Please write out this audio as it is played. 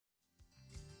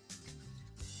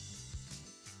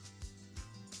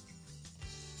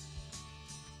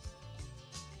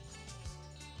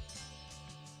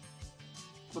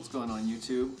What's going on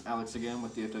YouTube? Alex again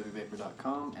with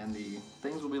DFWVapor.com, and the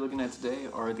things we'll be looking at today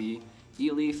are the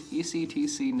eLeaf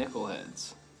ECTC Nickle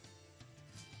Heads.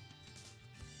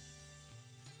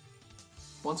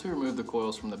 Once we remove the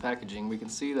coils from the packaging, we can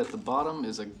see that the bottom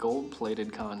is a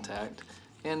gold-plated contact,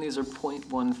 and these are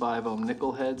 0.15 ohm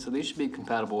nickel heads, so these should be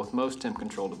compatible with most temp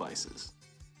control devices.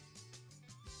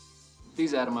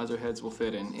 These atomizer heads will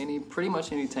fit in pretty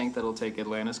much any tank that'll take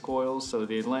Atlantis coils, so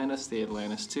the Atlantis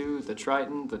 2, the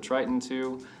Triton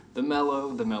 2, the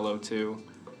Mellow 2.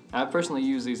 I personally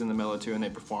use these in the Mellow 2 and they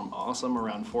perform awesome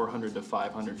around 400 to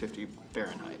 550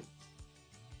 Fahrenheit.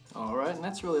 Alright, and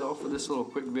that's really all for this little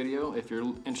quick video. If you're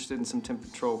interested in some temp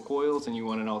control coils and you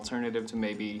want an alternative to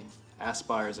maybe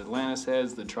Aspire's Atlantis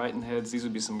heads, the Triton heads, these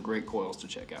would be some great coils to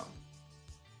check out.